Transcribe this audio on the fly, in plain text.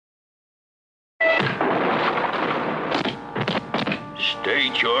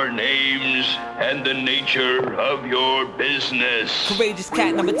State your names and the nature of your business. Courageous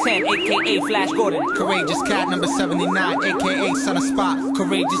Cat number 10, aka Flash Gordon. Courageous Cat number 79, aka Son of Spock.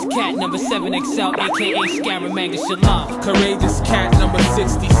 Courageous Cat number 7XL, aka Scaramanga Shalom. Courageous Cat number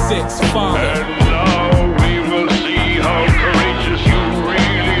 66, Father. And now we will see how courageous you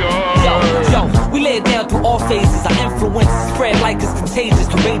really are. Yo, we lay it down through all phases. Our influence spread like it's contagious.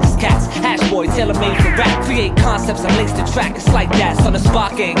 Courageous Cats, hash boy, tailor-made for rap. Create concepts and links to track. It's like that. Son of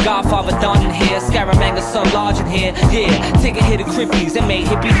Spock and Godfather done in here. Scaramanga son large in here. Yeah, take a hit of crippies and make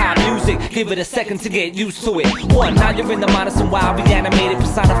hippie hop music. Give it a second to get used to it. One, now you're in the mind of some wild reanimated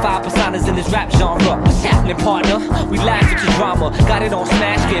personified personas in this rap genre. What's happening, partner? We laugh at your drama. Got it on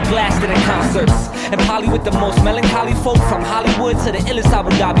smash, get blasted in concerts. And Polly with the most melancholy folk from Hollywood to the illest Abu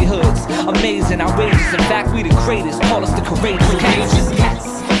Dhabi hoods. Amazing, outrageous. In fact, we the greatest. Call us the Courageous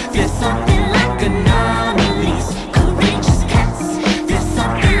Cats. There's something like anomalies. Courageous Cats. There's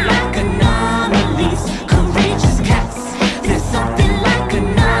something like anomalies. Courageous Cats. There's something like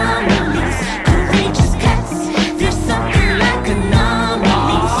anomalies. Courageous Cats. There's something like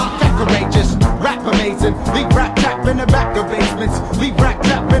anomalies. Courageous, rap amazing. Leave rap trap in the back of basements. Leave rap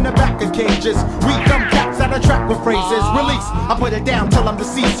trap in the back of cages. We dumb cats that attract with phrases. Release, I put it down till I'm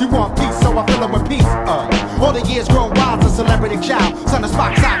deceased. You want peace, so I fill it with peace. All the years grown wild, a celebrity child. Son of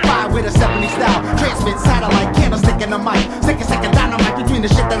Spock, sci-fi with a 70s style. Transmit satellite, candlestick in the mic. Stick a second dynamite between the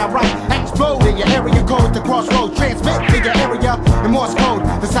shit that I write. Explode in your area code, the crossroads. Transmit in your area in Morse code.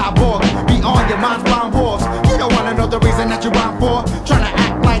 The cyborg, beyond your mind's blind wolves. You don't wanna know the reason that you rhyme for. Trying to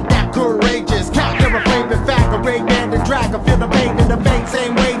act like that courageous cat. You're afraid to fact, a raid band and drag. I feel the pain in the vein,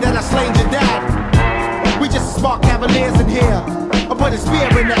 same way that I slayed your dad. We just spark cavaliers in here. I put a spear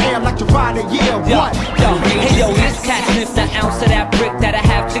in the air, electrified a year. What? Hey yo, this cat sniffs an ounce of that brick that I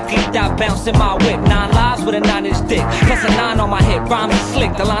have chicken that bounce in my whip. 9 lives with a 9-inch dick, plus a 9 on my hip. Rhymes is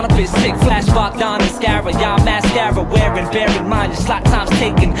slick, the lineup is sick. Flashback, Don and Scara, y'all mascara wearing. Bear in mind, your slot time's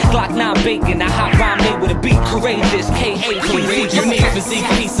taken. Glock 9 bacon, a hot rhyme made with a beat. Courageous, K-A-Courageous. Unique physique,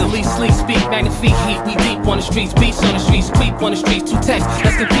 peace, elite, sleep, speak, magnifique, heat. We deep on the streets, beats on the streets, creep on the streets. 2 texts,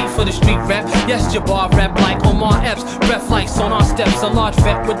 let's compete for the street rap. Yes, Jabbar rap like Omar Epps. Breath like sonar steps, a large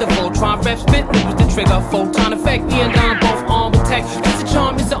vet with the Voltron rep. Spit was the trigger, photon effect. Me and Don both armed with tech. It's a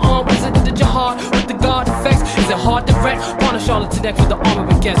charm, it's an arm wizard, the jihad with the guard effects. Is it hard to wreck? Born a Charlotte to deck with the armor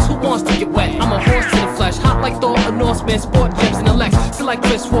against. Who wants to get wet? I'm a horse in the flesh, hot like Thor, a Norseman, sport gems in the Lex. So like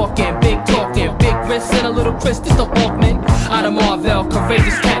Chris walking, big talking, big wrists and a little Chris. This the Hawkman. Out of Marvel,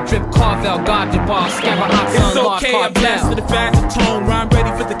 Courageous Cat drip, Carvel, God Jabbar, Scammer, It's okay, I'm blessed with a faster tone. Rhyme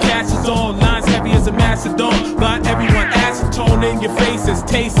ready for the cash is on. Lines heavy as a Macedon. Blind everyone, acetone in your faces.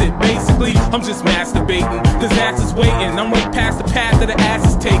 Taste it, basically, I'm just masturbating. Cause ass is waiting, I'm way past the path that the ass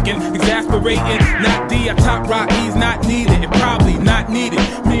is taking. Exasperating, not D, I top rock, he's not needed. And probably not needed.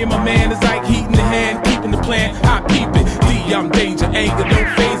 Me and my man is like heat in the hand, keeping the plan, I keep it. D, I'm danger, anger, don't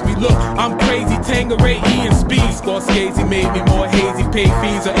phase me. Look, I'm crazy, Tangeray, E and speed. Scorsese made me more hazy. Pay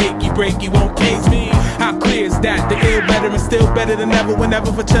fees or achy breaky, won't cage me. How clear is that? The ill veteran still better than ever.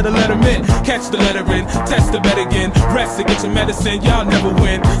 Whenever for cheddar, let him in. Catch the letter in, test the bet again. Rest to get your medicine, y'all never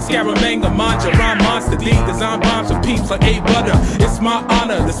win. Scaramanga, manja, rhyme monster D. Design bombs for peeps like A Butter. It's my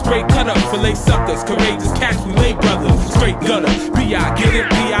honor, the straight cut up for lay suckers. Courageous cats, we lay brothers. Straight gutter. B.I. get it,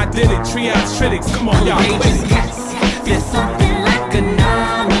 B.I. did it. Triage critics, come on y'all. Courageous Cats. There's something